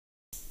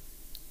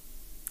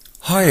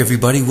Hi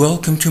everybody,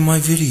 welcome to my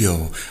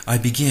video. I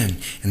begin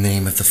in the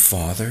name of the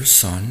Father,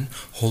 Son,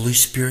 Holy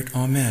Spirit,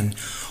 Amen.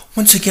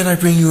 Once again I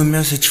bring you a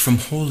message from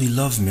Holy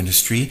Love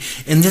Ministry,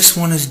 and this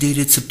one is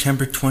dated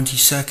September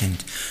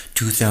 22nd,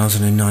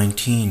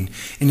 2019,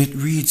 and it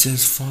reads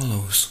as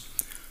follows.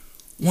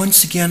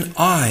 Once again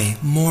I,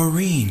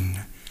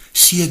 Maureen,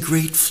 see a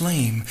great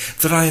flame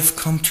that I have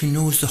come to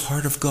know as the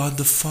heart of God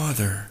the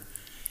Father.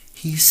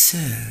 He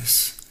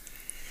says,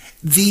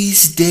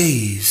 these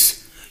days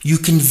you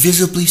can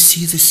visibly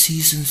see the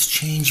seasons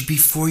change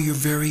before your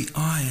very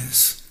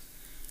eyes.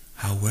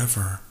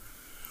 However,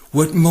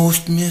 what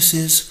most miss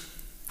is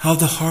how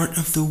the heart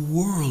of the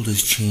world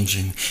is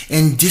changing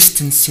and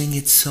distancing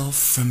itself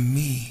from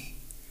me.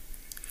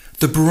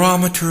 The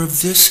barometer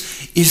of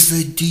this is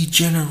the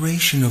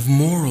degeneration of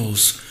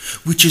morals,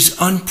 which is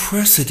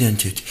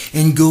unprecedented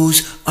and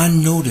goes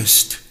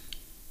unnoticed.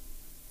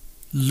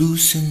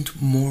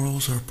 Loosened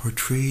morals are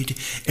portrayed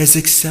as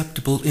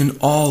acceptable in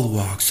all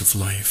walks of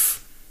life.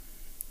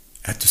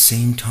 At the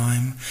same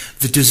time,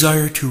 the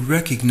desire to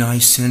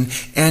recognize sin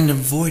and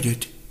avoid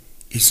it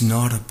is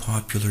not a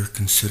popular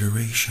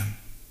consideration.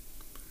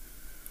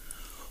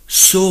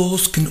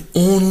 Souls can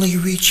only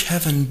reach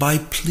heaven by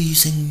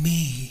pleasing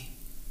me.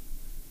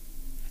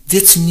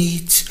 This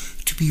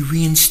needs to be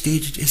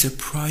reinstated as a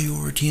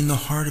priority in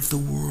the heart of the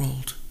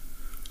world.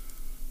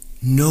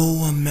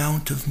 No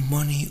amount of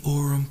money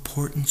or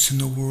importance in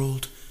the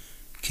world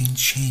can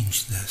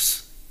change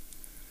this.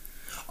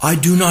 I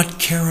do not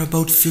care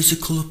about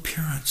physical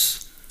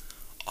appearance.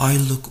 I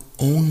look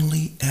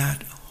only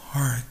at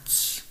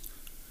hearts.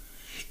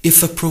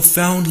 If a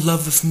profound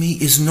love of me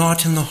is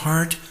not in the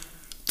heart,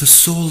 the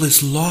soul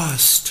is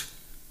lost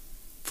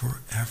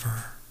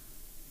forever.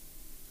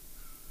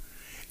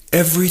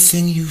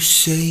 Everything you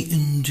say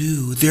and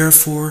do,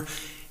 therefore,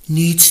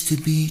 needs to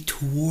be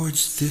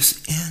towards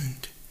this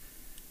end.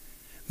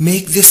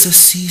 Make this a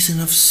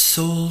season of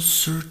soul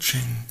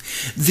searching.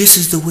 This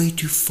is the way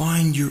to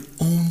find your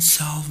own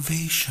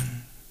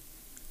salvation.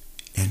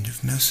 End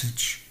of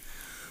message.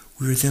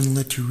 We are then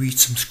led to read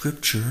some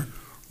scripture,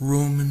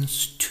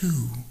 Romans 2,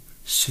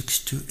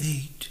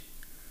 6-8.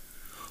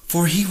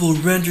 For he will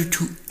render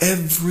to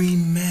every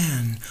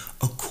man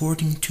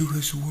according to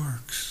his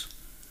works.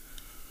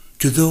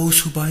 To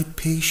those who by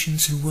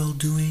patience and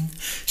well-doing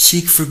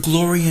seek for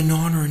glory and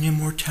honor and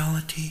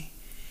immortality,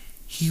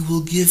 he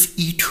will give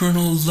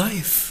eternal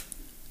life.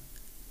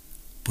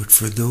 But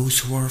for those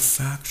who are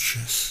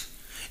factious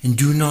and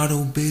do not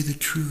obey the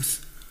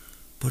truth,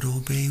 but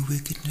obey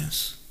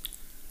wickedness,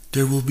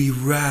 there will be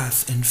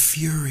wrath and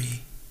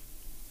fury.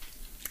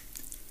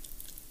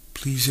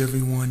 Please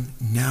everyone,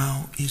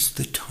 now is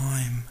the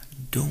time.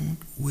 Don't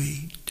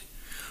wait.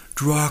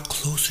 Draw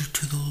closer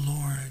to the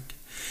Lord.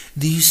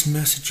 These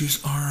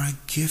messages are a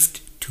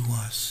gift to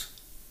us.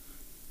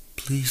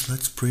 Please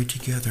let's pray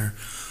together.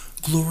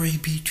 Glory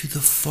be to the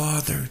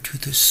Father, to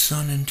the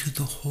Son, and to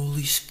the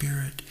Holy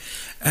Spirit,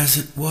 as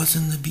it was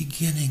in the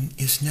beginning,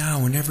 is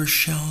now, and ever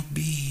shall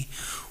be,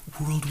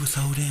 world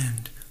without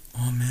end.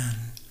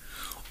 Amen.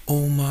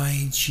 O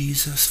my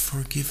Jesus,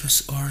 forgive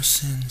us our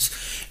sins,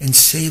 and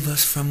save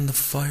us from the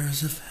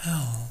fires of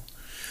hell.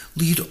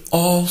 Lead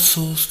all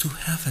souls to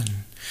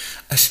heaven,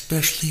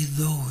 especially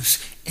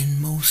those in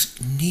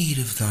most need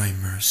of thy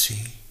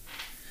mercy.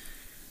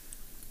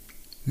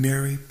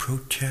 Mary,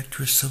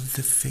 protectress of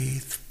the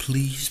faith,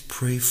 please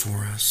pray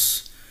for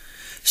us.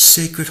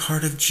 Sacred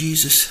Heart of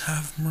Jesus,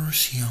 have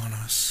mercy on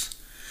us.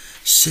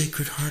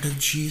 Sacred Heart of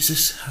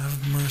Jesus,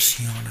 have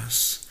mercy on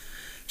us.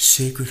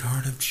 Sacred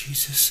Heart of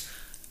Jesus,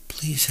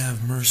 please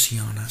have mercy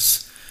on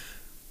us.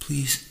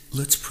 Please,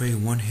 let's pray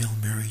one Hail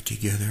Mary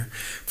together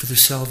for the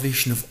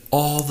salvation of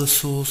all the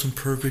souls in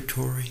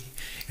purgatory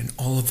and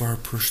all of our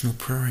personal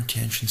prayer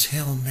intentions.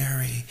 Hail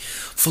Mary,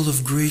 full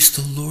of grace,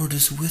 the Lord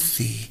is with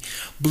thee.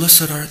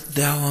 Blessed art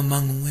thou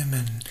among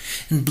women,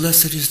 and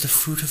blessed is the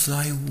fruit of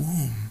thy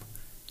womb,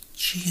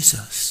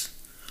 Jesus.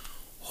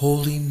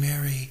 Holy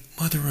Mary,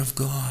 Mother of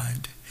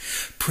God,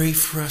 pray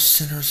for us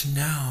sinners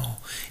now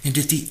and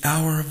at the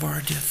hour of our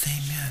death.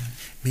 Amen.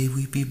 May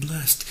we be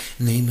blessed.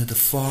 In the name of the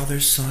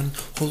Father, Son,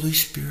 Holy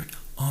Spirit.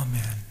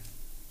 Amen.